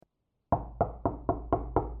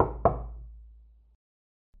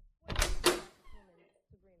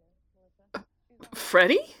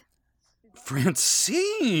Freddie?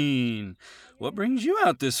 Francine! What brings you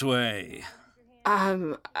out this way?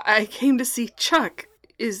 I came to see Chuck.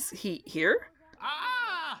 Is he here?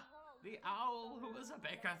 Ah! The owl who was a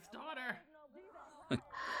baker's daughter.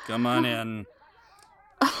 Come on in.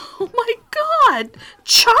 Oh my God!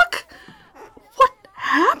 Chuck? What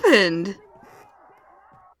happened?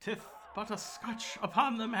 Tith but a scotch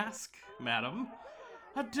upon the mask, madam.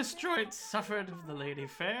 A destroyed suffered of the lady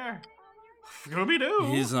fair. Scooby-Doo!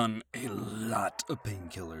 He's on a lot of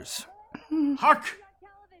painkillers. Hark!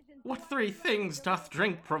 What three things doth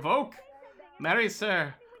drink provoke? Marry,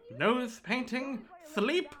 sir, nose painting,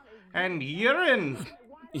 sleep, and urine.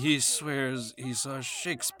 He swears he saw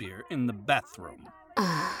Shakespeare in the bathroom.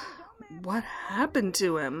 What happened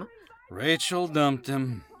to him? Rachel dumped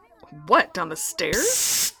him. What, down the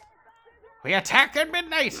stairs? We attack at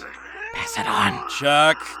midnight. Pass it on.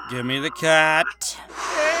 Chuck, give me the cat.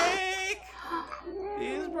 Take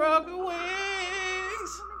these broken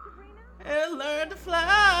wings and learn to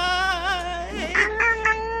fly.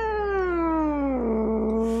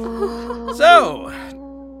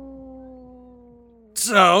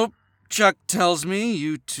 So, Chuck tells me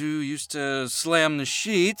you two used to slam the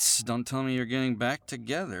sheets. Don't tell me you're getting back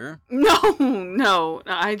together. No.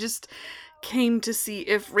 I just came to see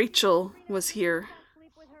if Rachel was here.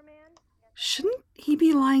 Shouldn't he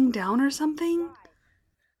be lying down or something?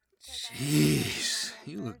 Jeez,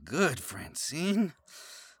 you look good, Francine.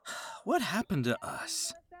 What happened to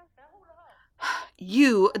us?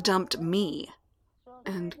 You dumped me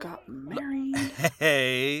and got married.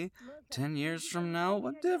 Hey, 10 years from now,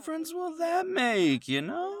 what difference will that make, you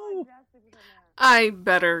know? I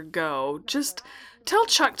better go. Just tell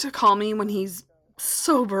Chuck to call me when he's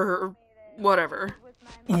sober or whatever.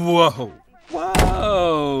 Whoa,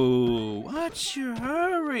 what's your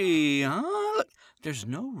hurry, huh? Look, there's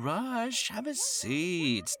no rush. Have a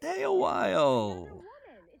seat. Stay a while.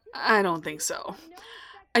 I don't think so.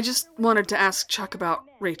 I just wanted to ask Chuck about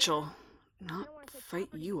Rachel, not fight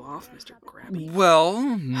you off, Mr. Grabby. Well,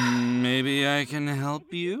 maybe I can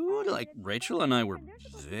help you. Like, Rachel and I were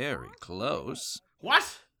very close.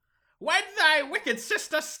 What? Wed thy wicked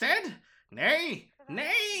sister stead? Nay,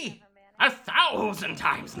 1,000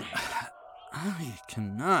 times nay. I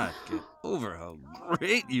cannot get over how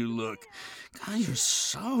great you look. God, you're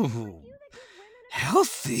so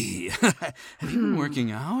healthy. Have you been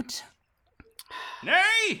working out?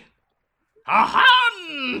 Nay,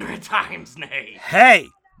 100 times nay. Hey,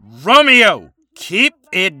 Romeo, keep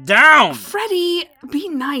it down. Freddie, be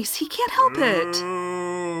nice. He can't help it.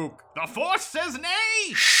 Luke, the force says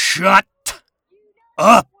nay. Shut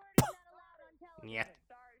up. Yet.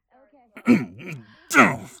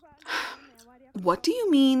 What do you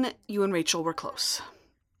mean you and Rachel were close?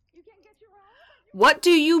 What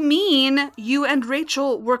do you mean you and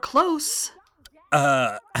Rachel were close?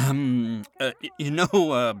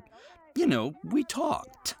 We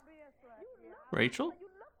talked. Rachel?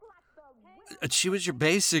 She was your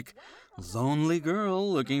basic lonely girl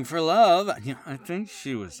looking for love. I think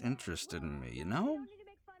she was interested in me, you know?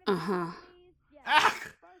 Uh-huh.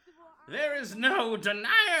 Ach, there is no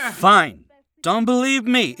denier. Fine. Don't believe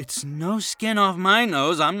me. It's no skin off my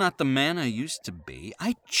nose. I'm not the man I used to be.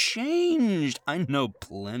 I changed. I know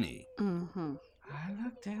plenty. Mm-hmm. I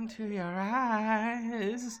looked into your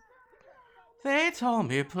eyes. They told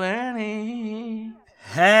me plenty.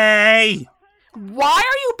 Hey! Why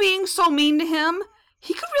are you being so mean to him?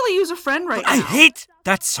 He could really use a friend right now. I hate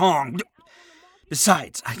that song.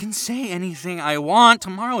 Besides, I can say anything I want.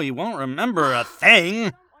 Tomorrow he won't remember a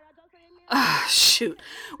thing. Shoot.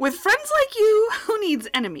 With friends like you, who needs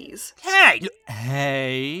enemies? Hey,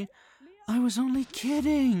 I was only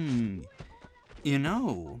kidding. You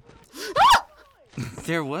know,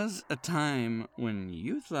 there was a time when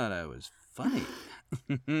you thought I was funny.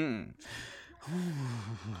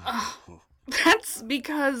 That's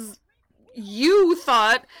because you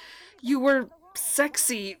thought you were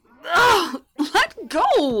sexy. Ugh, let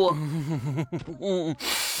go!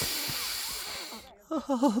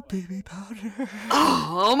 Oh, baby powder.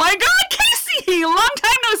 Oh my God, Casey! Long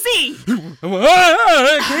time no see!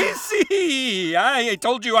 Casey! I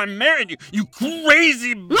told you I married you, you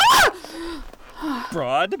crazy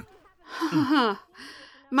broad.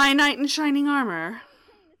 My knight in shining armor.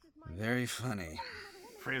 Very funny.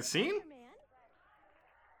 Francine?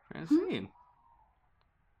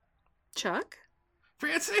 Chuck?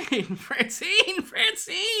 Francine!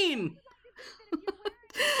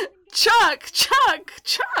 Chuck!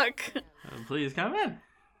 Please come in.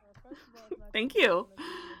 Thank you.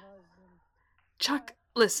 Chuck,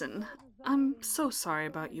 listen. I'm so sorry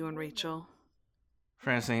about you and Rachel.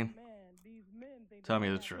 Francine, Tell me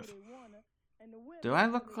the truth. Do I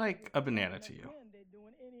look like a banana to you?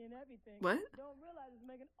 What?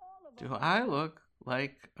 Do I look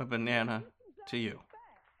like a banana to you?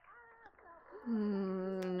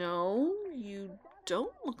 No, you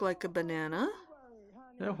don't look like a banana.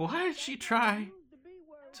 Then why did she try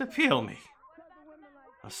to peel me?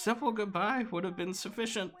 A simple goodbye would have been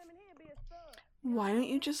sufficient. Why don't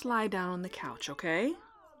you just lie down on the couch, okay?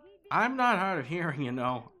 I'm not hard of hearing, you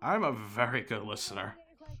know. I'm a very good listener.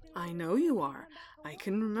 I know you are. I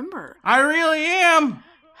can remember. I really am!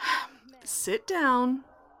 Sit down.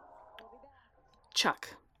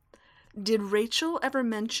 Chuck, did Rachel ever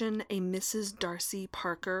mention a Mrs. Darcy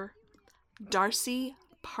Parker? Darcy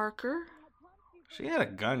Parker? She had a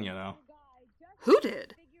gun, you know. Who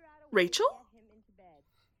did? Rachel?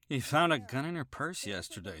 He found a gun in her purse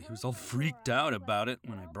yesterday. He was all freaked out about it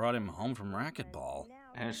when I brought him home from racquetball.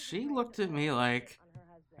 And she looked at me like,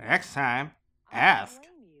 next time, ask.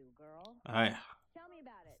 I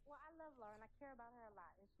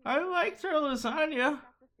liked her lasagna.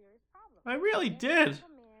 I really did.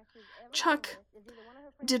 Chuck,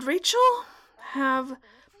 did Rachel have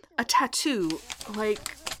a tattoo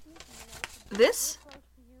like this?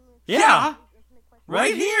 Yeah!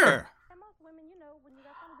 Right here!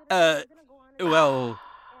 Yeah.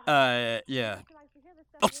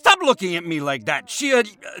 Oh, stop looking at me like that. She had...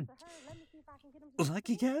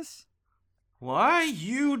 lucky guess? Why,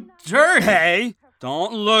 you dirty... Hey,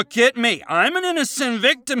 don't look at me. I'm an innocent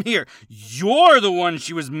victim here. You're the one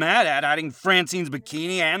she was mad at, hiding Francine's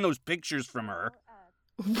bikini and those pictures from her.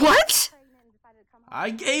 What?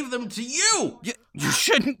 I gave them to you! You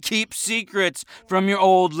shouldn't keep secrets from your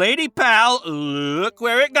old lady, pal. Look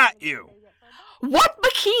where it got you. What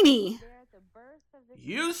bikini?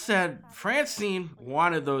 You said Francine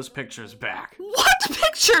wanted those pictures back. What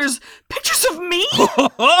pictures? Pictures of me?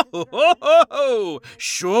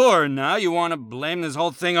 Sure, now you want to blame this whole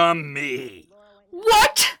thing on me.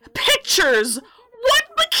 What pictures? What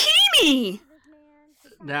bikini?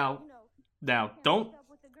 Now, don't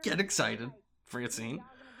get excited, Francine.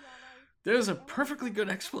 There's a perfectly good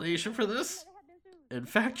explanation for this. In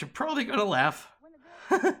fact, you're probably gonna laugh.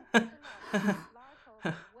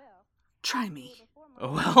 Try me.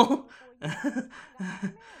 Well,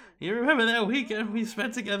 you remember that weekend we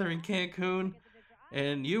spent together in Cancun,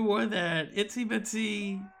 and you wore that itsy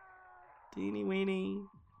bitsy, teeny weeny,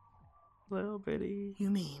 little bitty. You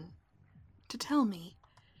mean to tell me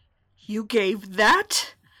you gave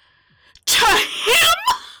that to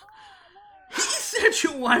him? He said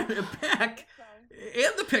you wanted it back,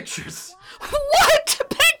 and the pictures. What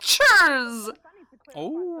pictures?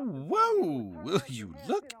 Oh, whoa. Will you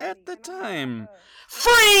look at the time?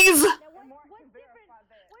 Freeze!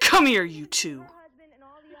 Come here, you two.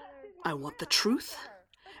 I want the truth,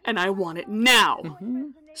 and I want it now.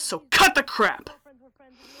 Mm-hmm. So cut the crap.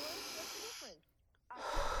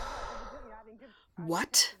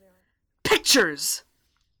 What pictures?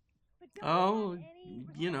 Oh,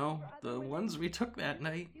 you know, the ones we took that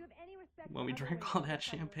night when we drank all that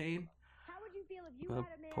champagne. The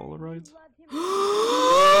Polaroids.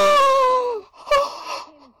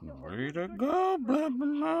 Way to go,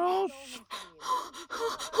 Blabbermouth.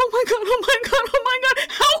 Oh my god, oh my god, oh my god!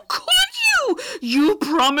 How could you? You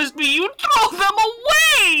promised me you'd throw them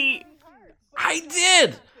away! I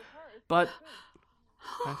did! But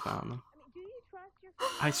I found them.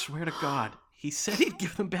 I swear to God, he said he'd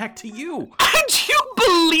give them back to you. And you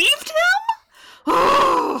believed him?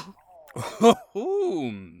 Oh.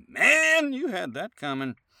 Oh, man, you had that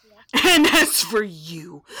coming. And as for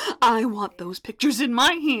you, I want those pictures in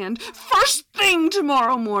my hand first thing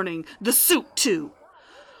tomorrow morning. The suit, too.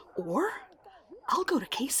 Or I'll go to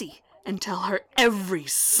Casey and tell her every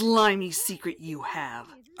slimy secret you have.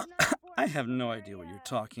 I have no idea what you're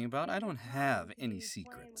talking about. I don't have any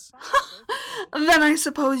secrets. Then I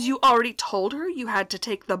suppose you already told her you had to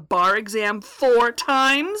take the bar exam 4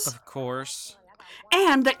 times? Of course.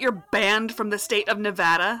 And that you're banned from the state of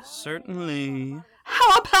Nevada? Certainly.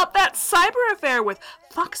 How about that cyber affair with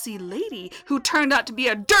Foxy Lady who turned out to be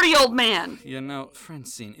a dirty old man? You know,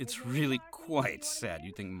 Francine, it's really quite sad.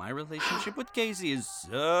 You think my relationship with Casey is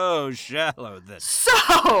so shallow that...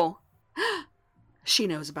 So, she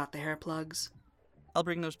knows about the hair plugs. I'll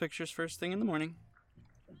bring those pictures first thing in the morning.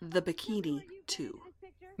 The bikini, too.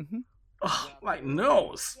 Mm-hmm. Oh, my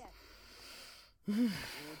nose.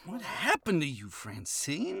 What happened to you,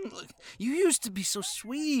 Francine? Look, you used to be so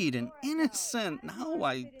sweet and innocent. Now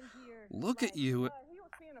I look at you,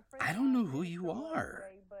 I don't know who you are.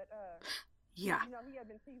 Yeah,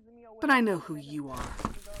 but I know who you are.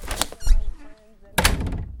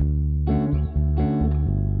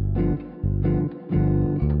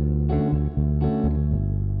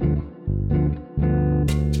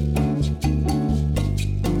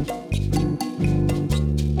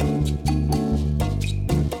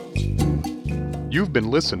 You've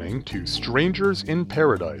been listening to Strangers in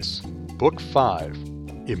Paradise, Book 5,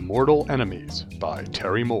 Immortal Enemies by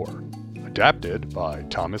Terry Moore, adapted by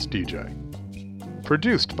Thomas DJ.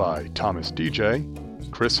 Produced by Thomas DJ,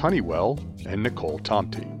 Chris Honeywell, and Nicole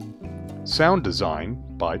Tomte. Sound design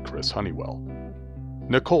by Chris Honeywell.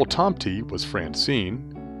 Nicole Tomte was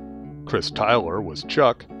Francine, Chris Tyler was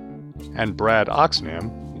Chuck, and Brad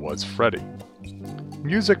Oxnam was Freddie.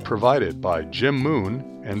 Music provided by Jim Moon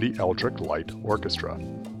and the Eldritch Light Orchestra.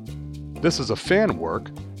 This is a fan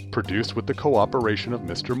work produced with the cooperation of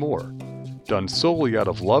Mr. Moore, done solely out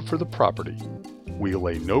of love for the property. We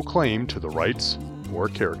lay no claim to the rights or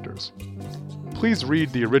characters. Please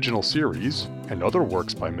read the original series and other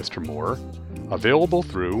works by Mr. Moore, available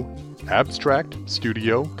through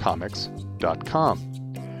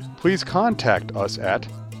abstractstudiocomics.com. Please contact us at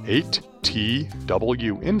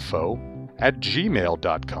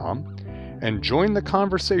 8twinfo@gmail.com and join the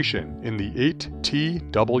conversation in the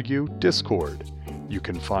 8TW Discord. You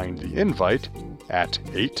can find the invite at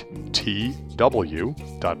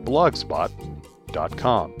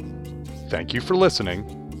 8tw.blogspot.com. Thank you for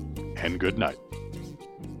listening, and good night.